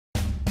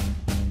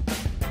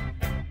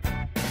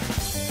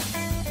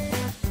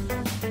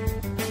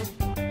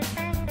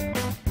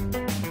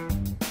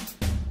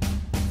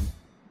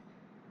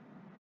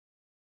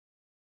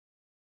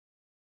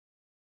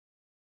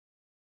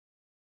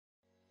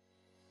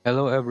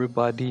Hello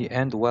everybody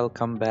and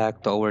welcome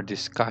back to our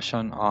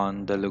discussion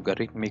on the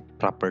logarithmic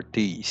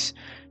properties.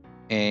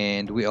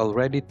 And we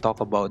already talked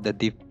about the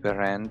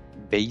different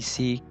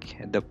basic,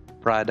 the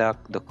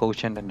product, the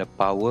quotient and the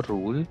power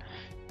rule.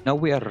 Now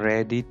we are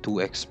ready to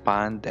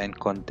expand and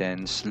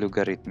condense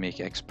logarithmic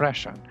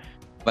expression.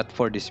 But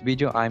for this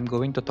video, I'm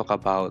going to talk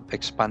about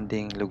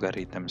expanding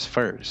logarithms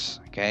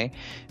first. Okay,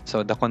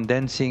 so the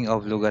condensing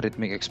of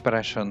logarithmic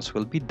expressions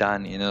will be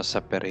done in a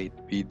separate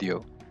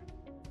video.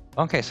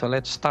 Okay, so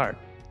let's start.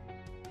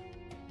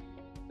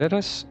 Let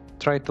us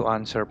try to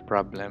answer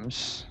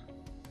problems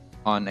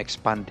on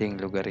expanding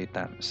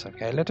logarithms.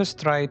 Okay, let us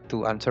try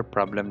to answer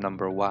problem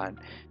number 1.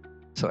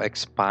 So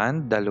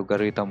expand the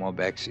logarithm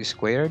of x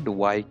squared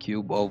y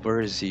cubed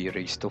over z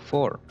raised to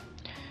 4.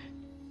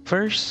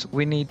 First,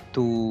 we need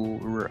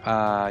to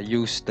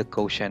use the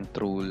quotient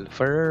rule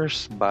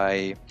first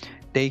by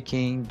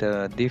taking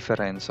the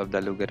difference of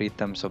the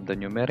logarithms of the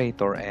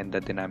numerator and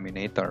the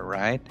denominator,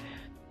 right?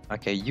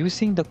 Okay,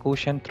 using the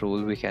quotient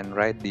rule, we can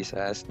write this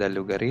as the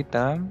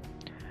logarithm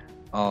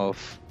of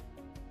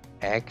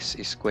x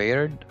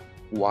squared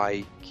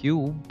y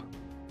cubed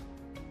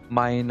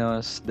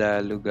minus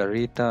the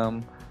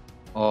logarithm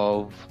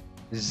of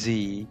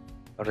z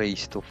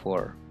raised to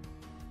 4.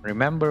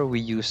 Remember,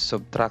 we use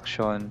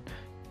subtraction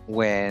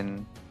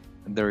when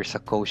there is a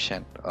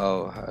quotient,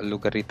 a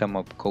logarithm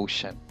of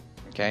quotient.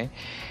 Okay,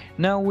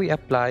 now we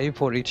apply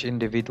for each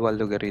individual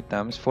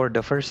logarithms. For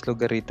the first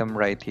logarithm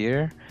right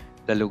here,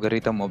 the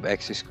logarithm of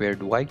x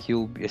squared y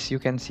cubed, as you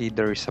can see,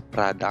 there is a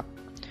product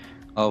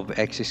of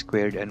x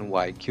squared and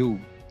y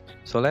cubed.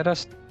 So let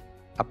us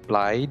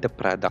apply the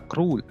product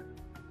rule.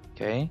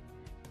 Okay,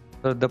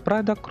 so the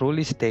product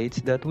rule states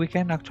that we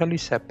can actually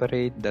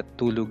separate the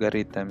two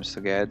logarithms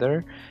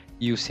together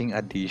using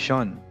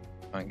addition.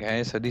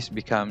 Okay, so this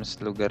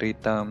becomes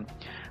logarithm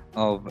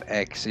of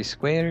x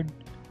squared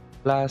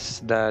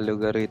plus the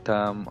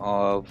logarithm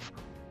of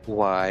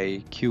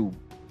y cubed.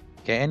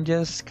 Okay, and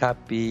just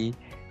copy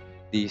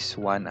this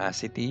one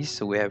as it is.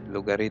 So we have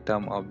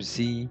logarithm of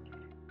z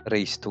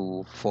raised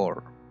to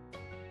 4.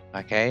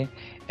 Okay,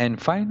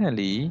 and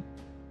finally,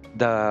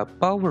 the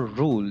power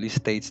rule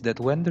states that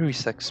when there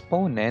is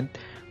exponent,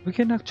 we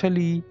can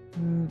actually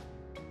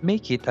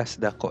make it as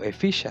the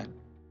coefficient.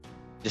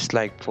 Just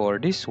like for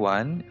this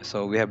one,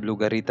 so we have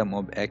logarithm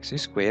of x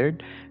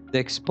squared. The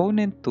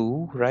exponent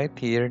 2 right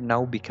here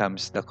now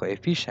becomes the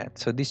coefficient.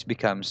 So this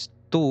becomes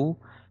 2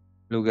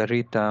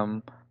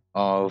 logarithm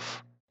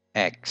of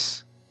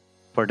x.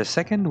 For the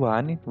second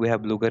one, we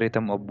have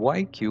logarithm of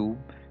y cubed.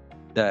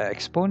 The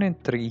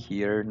exponent 3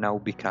 here now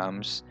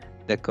becomes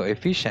the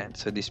coefficient.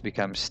 So this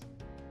becomes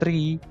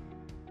 3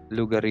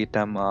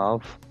 logarithm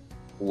of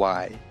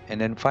y.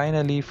 And then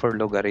finally, for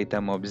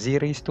logarithm of z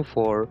raised to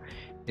 4,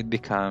 it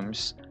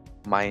becomes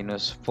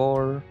minus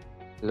 4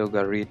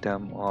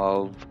 logarithm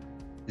of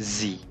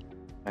z.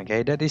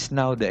 Okay, that is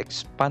now the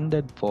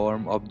expanded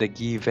form of the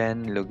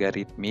given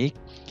logarithmic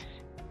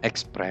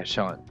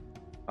expression.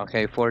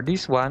 Okay, for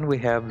this one, we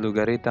have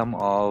logarithm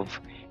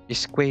of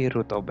square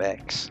root of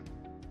x.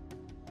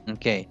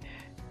 Okay,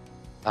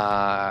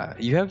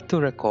 you have to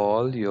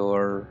recall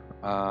your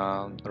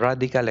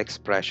radical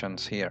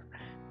expressions here.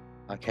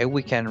 Okay,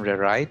 we can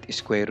rewrite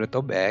square root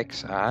of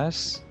x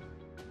as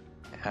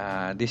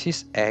this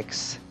is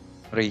x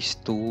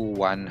raised to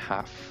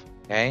 1/2.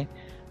 Okay,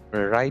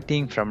 we're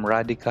writing from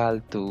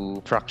radical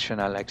to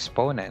fractional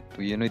exponent.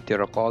 You need to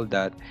recall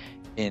that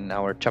in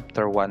our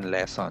chapter 1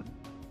 lesson.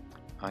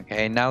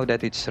 Okay, now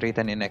that it's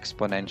written in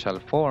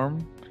exponential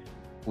form,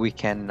 we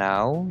can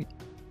now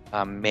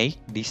make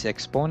this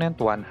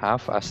exponent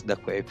 1/2 as the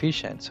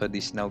coefficient. So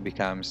this now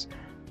becomes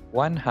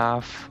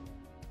 1/2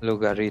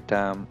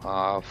 logarithm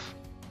of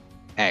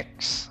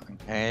x.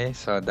 Okay,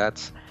 so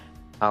that's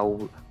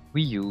how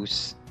we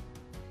use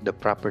the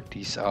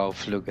properties of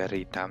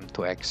logarithm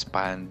to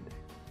expand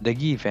the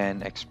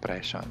given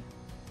expression.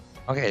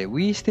 Okay,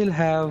 we still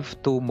have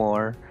two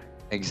more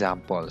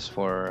examples.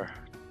 For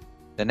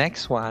the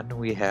next one,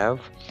 we have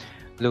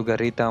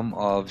logarithm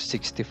of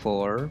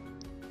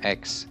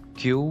 64x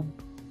cubed,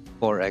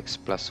 4x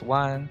plus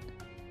 1,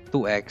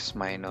 2x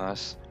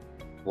minus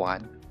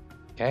 1.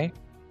 Okay,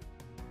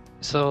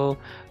 so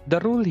the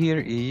rule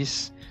here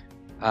is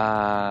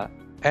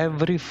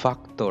every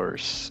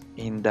factors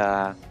in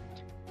the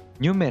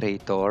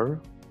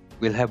numerator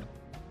will have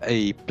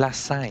a plus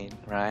sign,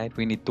 right?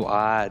 We need to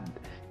add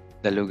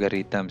the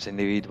logarithms,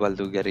 individual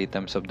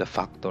logarithms of the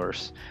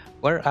factors,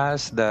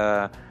 whereas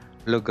the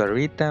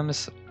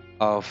logarithms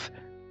of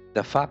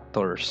the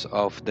factors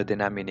of the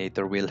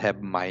denominator will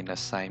have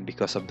minus sign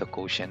because of the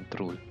quotient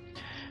rule.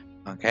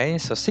 Okay,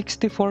 so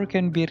 64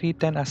 can be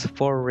written as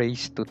 4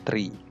 raised to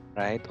 3,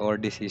 right? Or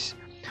this is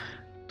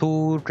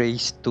 2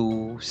 raised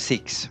to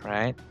 6,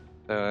 right?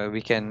 So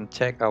we can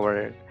check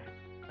our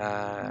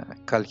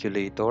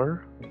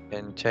calculator. We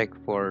can check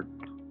for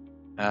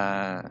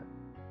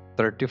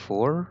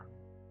 34.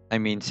 I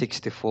mean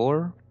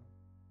 64.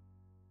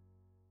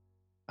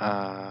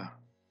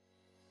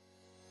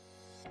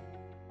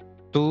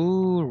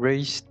 2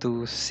 raised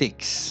to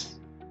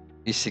 6.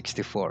 is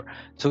 64.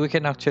 So we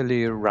can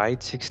actually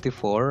write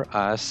 64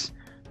 as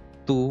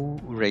 2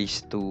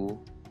 raised to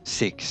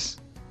 6.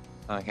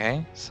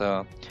 Okay,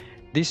 so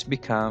this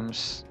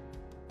becomes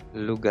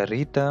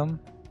logarithm.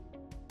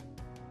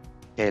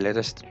 Okay, let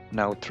us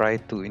now try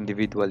to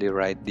individually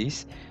write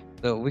this.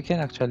 So we can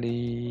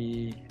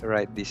actually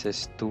write this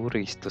as 2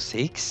 raised to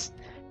 6.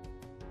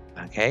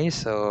 Okay,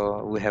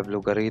 so we have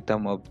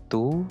logarithm of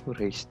 2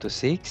 raised to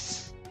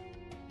 6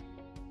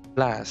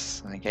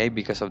 plus, okay,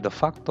 because of the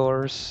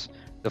factors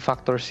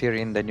here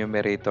in the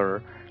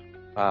numerator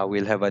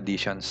will have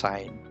addition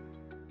sign.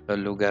 So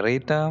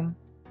logarithm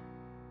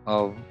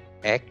of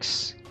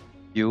x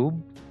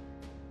cubed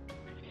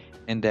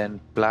and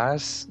then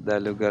plus the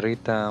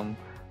logarithm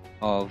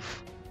of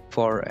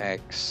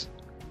 4x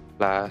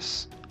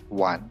plus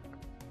 1.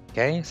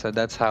 Okay, so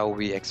that's how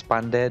we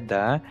expanded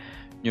the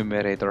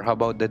numerator. How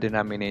about the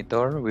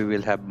denominator? We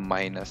will have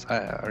minus.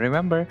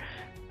 Remember,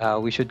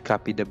 we should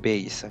copy the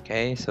base.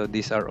 Okay, so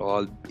these are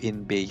all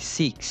in base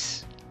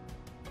 6.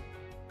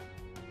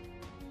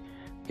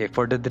 Okay,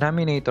 for the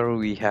denominator,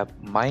 we have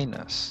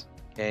minus.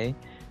 Okay,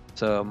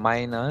 so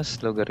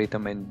minus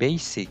logarithm in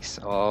base 6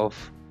 of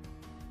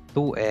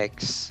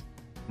 2x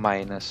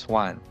minus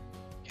 1.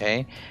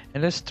 Okay,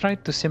 and let's try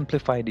to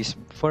simplify this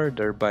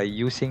further by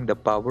using the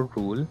power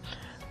rule.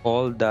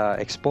 All the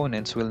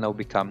exponents will now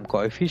become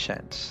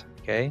coefficients.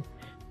 Okay,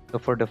 so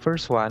for the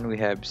first one, we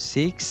have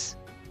 6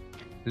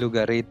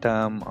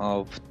 logarithm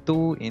of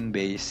 2 in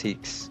base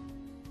 6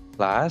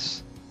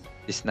 plus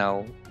this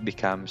now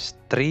becomes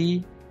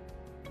 3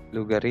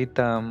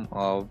 logarithm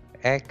of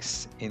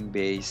x in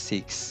base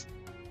 6,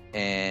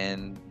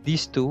 and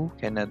these two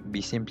cannot be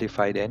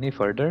simplified any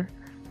further,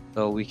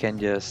 so we can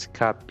just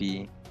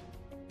copy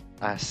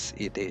as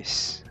it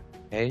is.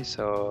 Okay,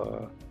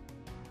 so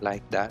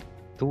like that,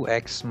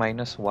 2x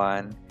minus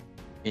 1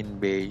 in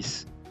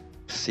base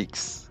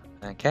 6.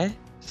 Okay,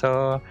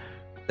 so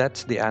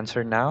that's the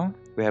answer now.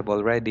 We have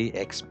already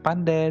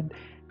expanded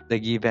the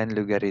given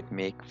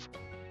logarithmic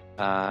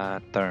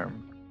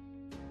term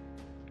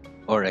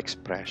or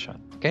expression.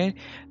 Okay,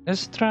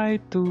 let's try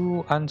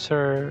to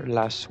answer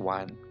last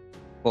one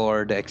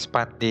for the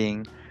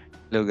expanding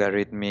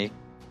logarithmic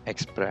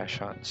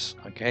expressions.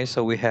 Okay,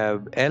 so we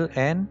have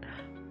ln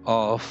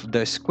of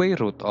the square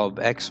root of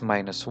x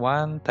minus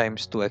 1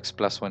 times 2x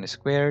plus 1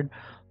 squared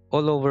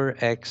all over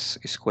x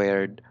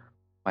squared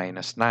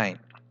minus 9.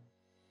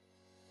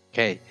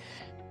 Okay,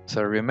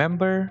 so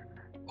remember,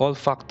 all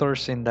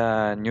factors in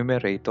the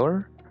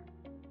numerator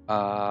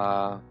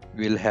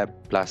will have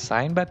plus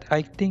sign, but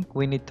I think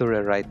we need to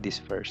rewrite this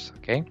first.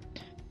 Okay,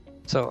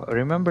 so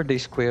remember, the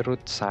square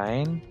root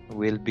sign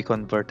will be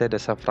converted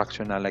as a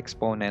fractional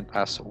exponent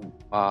as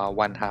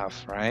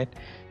 1/2, right?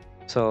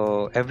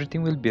 So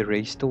everything will be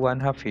raised to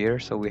 1/2 here.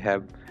 So we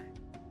have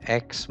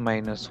x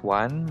minus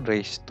 1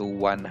 raised to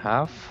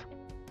 1/2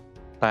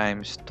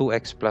 times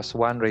 2x plus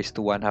 1 raised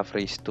to 1/2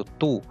 raised to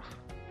 2.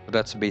 So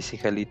that's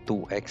basically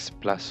 2x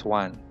plus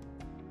 1.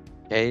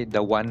 Okay,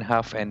 the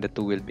 1/2 and the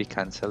 2 will be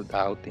cancelled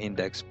out in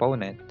the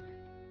exponent.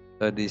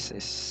 So this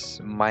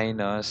is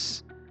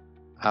minus,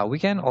 we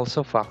can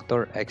also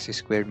factor x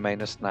squared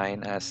minus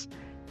 9 as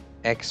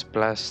x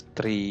plus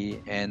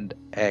 3 and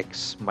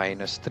x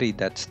minus 3.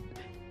 That's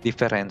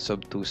difference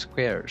of two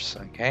squares.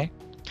 Okay,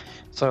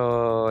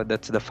 so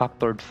that's the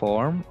factored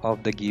form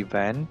of the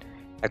given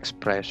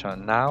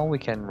expression. Now we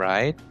can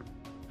write,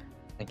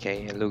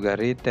 okay,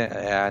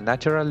 logarithm,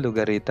 natural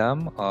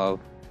logarithm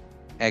of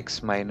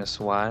x minus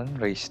 1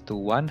 raised to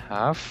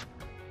 1/2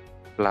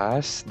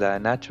 plus the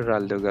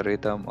natural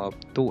logarithm of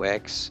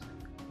 2x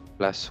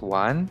plus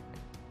 1,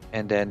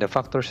 and then the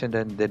factors in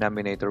the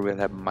denominator will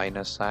have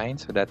minus sign,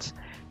 so that's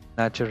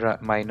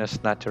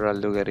minus natural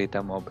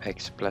logarithm of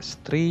x plus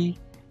 3,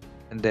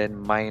 and then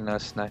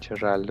minus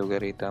natural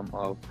logarithm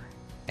of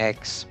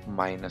x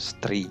minus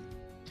 3.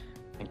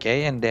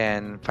 Okay, and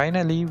then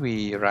finally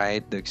we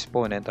write the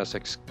exponent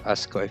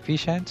as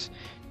coefficients.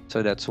 So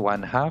that's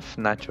 1/2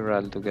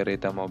 natural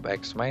logarithm of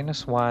x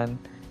minus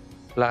 1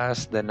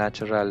 plus the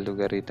natural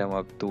logarithm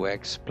of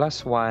 2x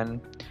plus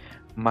 1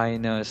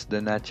 minus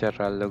the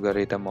natural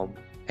logarithm of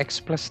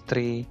x plus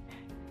 3,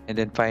 and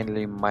then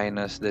finally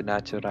minus the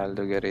natural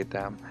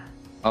logarithm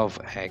of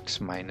x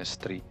minus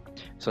 3.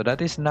 So that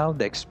is now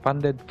the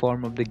expanded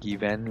form of the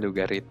given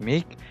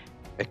logarithmic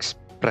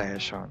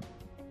expression.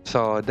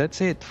 So that's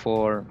it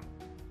for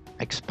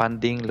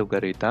expanding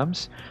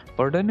logarithms.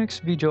 For the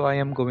next video, I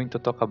am going to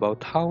talk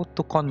about how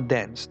to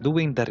condense,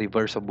 doing the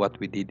reverse of what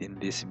we did in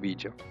this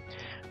video.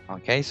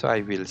 Okay, so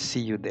I will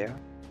see you there.